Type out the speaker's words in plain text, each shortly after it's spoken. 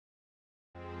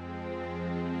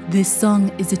This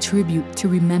song is a tribute to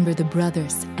remember the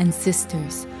brothers and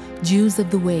sisters, Jews of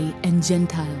the way and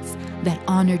Gentiles, that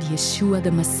honored Yeshua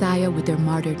the Messiah with their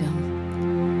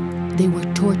martyrdom. They were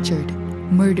tortured,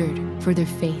 murdered for their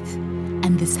faith,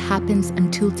 and this happens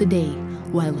until today,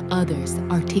 while others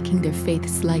are taking their faith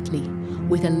slightly,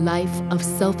 with a life of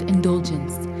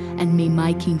self-indulgence and may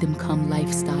my kingdom come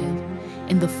lifestyle,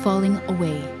 in the falling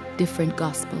away different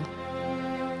gospel.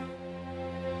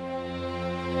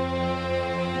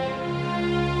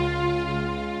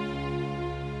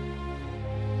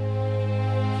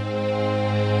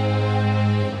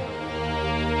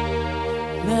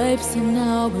 Life's an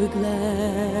hourglass,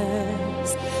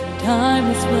 time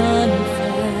is running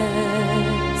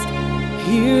fast.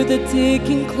 Hear the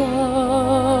ticking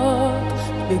clock,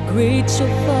 the great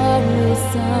shofar will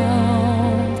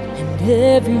sound, and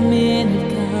every minute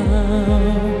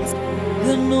counts.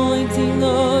 The anointing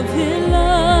of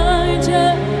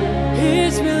Elijah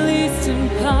is released in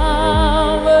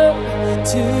power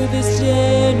to this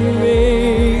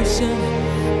generation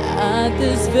at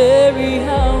this very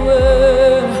hour.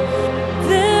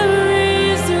 There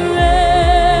is a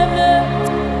remnant,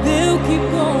 they'll keep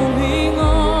going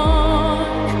on,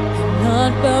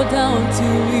 not bow down to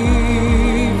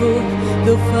evil,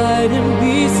 they'll fight and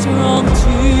be strong.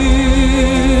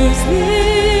 Choose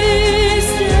this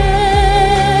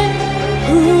day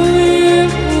who you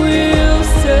will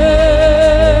serve.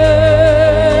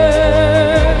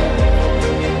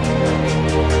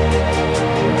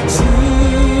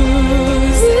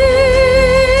 Choose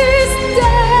this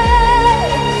day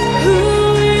who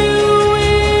you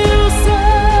will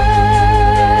serve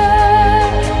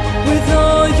with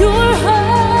all your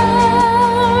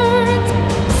heart.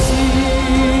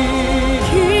 Seek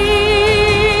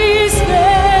His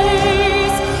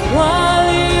face while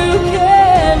you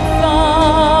can find.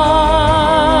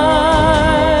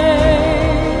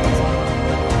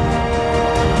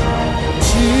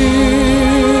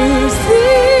 Choose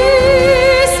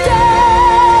this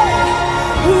day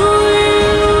who you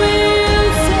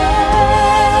will serve.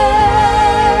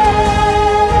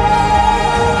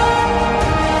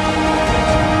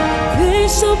 They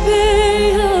shall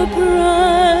pay a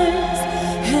price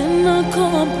and not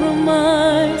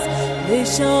compromise. They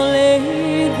shall lay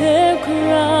their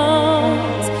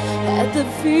crowns at the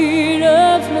feet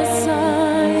of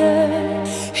Messiah.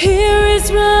 Hear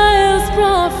Israel's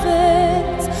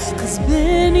prophets, 'cause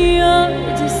many are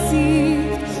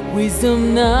deceived. Wisdom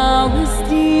now is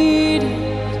needed,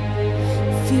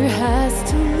 fear has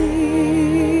to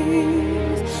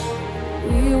leave.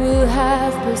 We will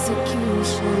have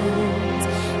persecutions,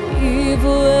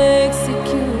 evil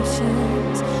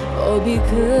executions, all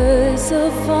because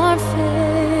of our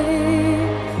faith.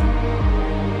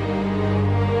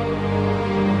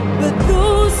 But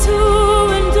those who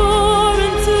endure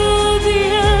until the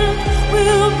end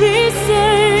will be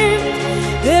saved.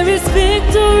 There is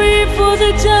victory for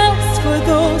the just, for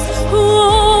those who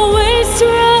always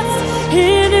trust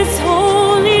in His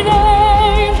holy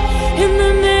name. In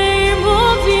the name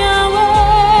of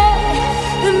Yahweh,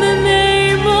 in the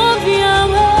name of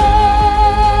Yahweh,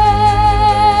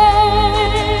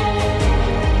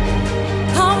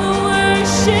 I will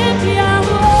worship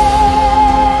Yahweh.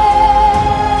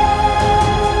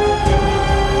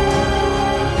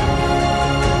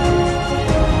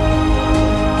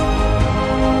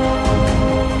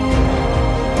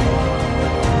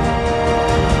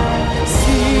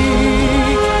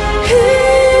 Seek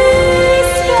His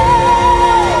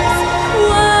face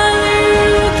while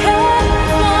you can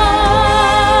find.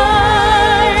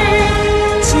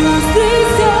 Choose this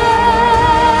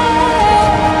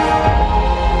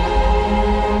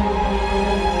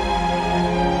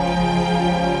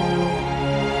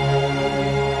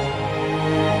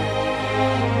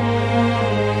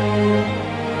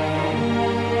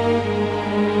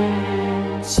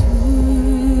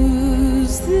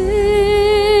Choose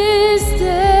this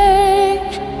day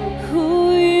who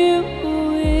you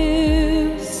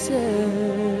will serve.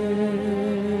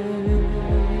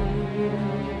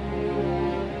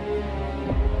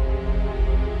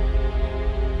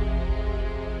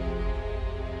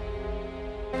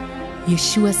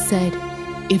 Yeshua said,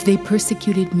 "If they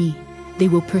persecuted me, they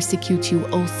will persecute you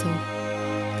also."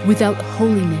 Without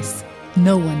holiness,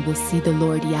 no one will see the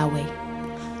Lord Yahweh.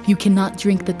 You cannot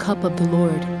drink the cup of the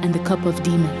Lord and the cup of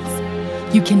demons.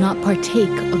 You cannot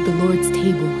partake of the Lord's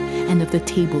table and of the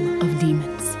table of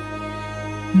demons.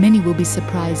 Many will be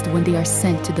surprised when they are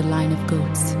sent to the line of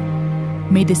goats.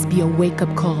 May this be a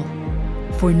wake-up call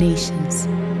for nations,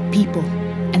 people,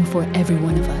 and for every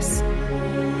one of us.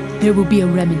 There will be a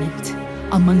remnant,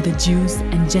 among the Jews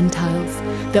and Gentiles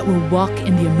that will walk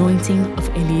in the anointing of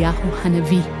ELIYAHU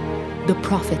HANAVI, the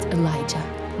prophet Elijah.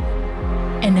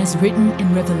 And as written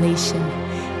in Revelation,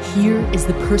 here is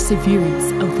the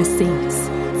perseverance of the saints,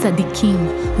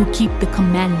 tzaddikim, who keep the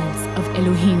commandments of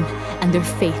Elohim and their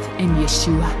faith in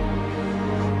Yeshua.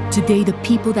 Today, the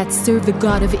people that serve the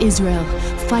God of Israel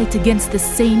fight against the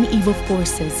same evil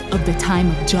forces of the time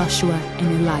of Joshua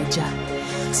and Elijah.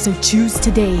 So choose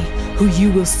today who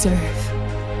you will serve.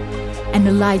 And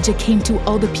Elijah came to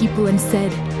all the people and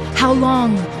said, "How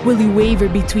long will you waver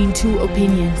between two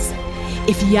opinions?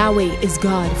 If Yahweh is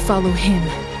God, follow him.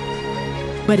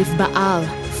 But if Baal,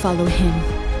 follow him."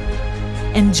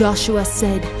 And Joshua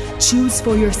said, "Choose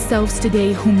for yourselves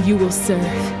today whom you will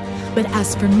serve. But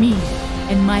as for me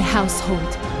and my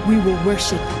household, we will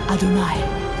worship Adonai.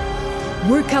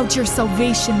 Work out your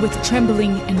salvation with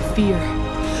trembling and fear.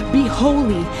 Be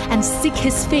holy and seek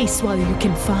his face while you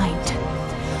can find."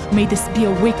 May this be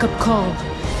a wake-up call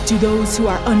to those who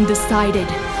are undecided,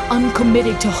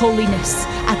 uncommitted to holiness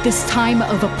at this time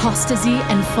of apostasy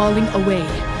and falling away.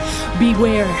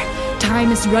 Beware,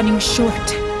 time is running short.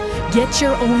 Get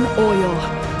your own oil.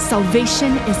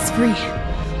 Salvation is free,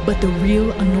 but the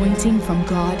real anointing from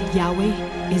God, Yahweh,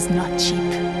 is not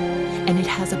cheap, and it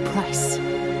has a price: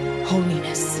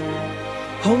 holiness.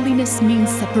 Holiness means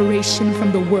separation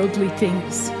from the worldly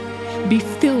things. Be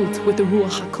filled with the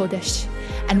Ruach HaKodesh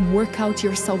and work out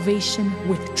your salvation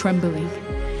with trembling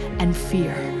and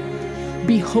fear.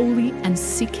 Be holy and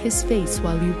seek his face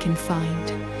while you can find.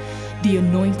 The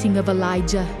anointing of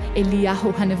Elijah,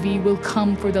 ELIYAHU HANAVI, will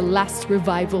come for the last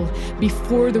revival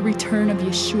before the return of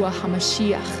Yeshua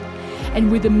HaMashiach,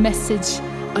 and with a message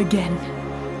again: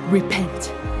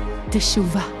 repent,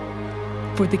 teshuvah,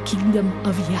 for the kingdom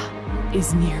of Yah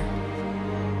is near.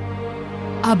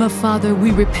 Abba Father,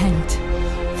 we repent.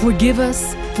 Forgive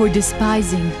us for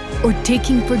despising or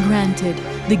taking for granted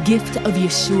the gift of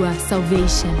Yeshua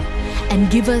salvation,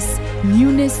 and give us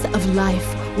newness of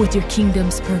life with your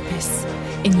kingdom's purpose.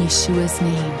 In Yeshua's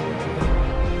name.